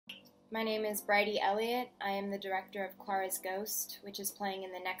My name is Bridey Elliott. I am the director of Clara's Ghost, which is playing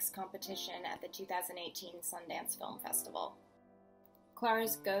in the next competition at the 2018 Sundance Film Festival.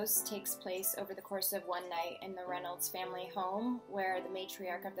 Clara's Ghost takes place over the course of one night in the Reynolds family home, where the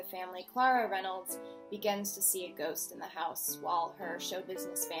matriarch of the family, Clara Reynolds, begins to see a ghost in the house while her show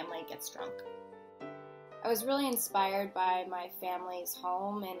business family gets drunk. I was really inspired by my family's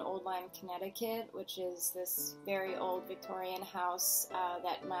home in Old Lyme, Connecticut, which is this very old Victorian house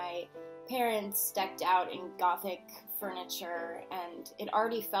that my parents decked out in Gothic furniture, and it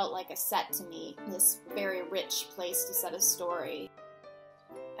already felt like a set to me, this very rich place to set a story.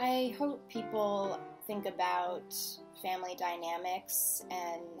 I hope people think about family dynamics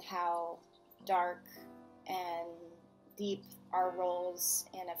and how dark and deep our roles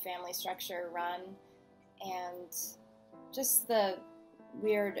in a family structure run, and just the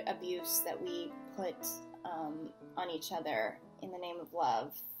weird abuse that we put on each other in the name of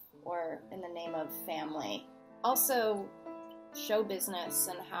love or in the name of family. Also, show business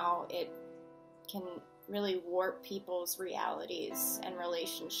and how it can really warp people's realities and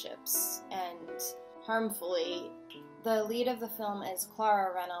relationships, and harmfully. The lead of the film is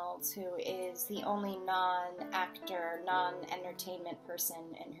Clara Reynolds, who is the only non-actor, non-entertainment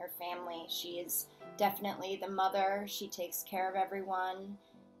person in her family. She is definitely the mother. She takes care of everyone,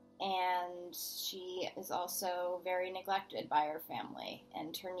 and she is also very neglected by her family,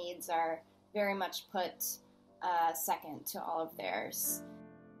 and her needs are very much put second to all of theirs.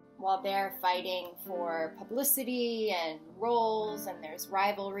 While they're fighting for publicity and roles, and there's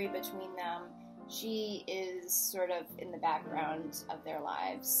rivalry between them, she is sort of in the background of their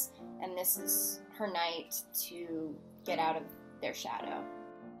lives, and this is her night to get out of their shadow.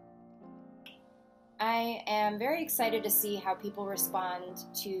 I am very excited to see how people respond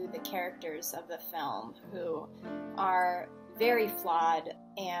to the characters of the film, who are very flawed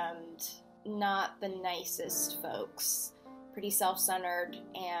and not the nicest folks. Pretty self-centered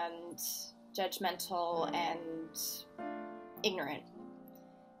and judgmental and ignorant.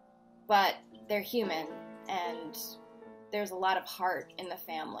 But they're human, and there's a lot of heart in the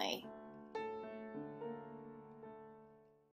family.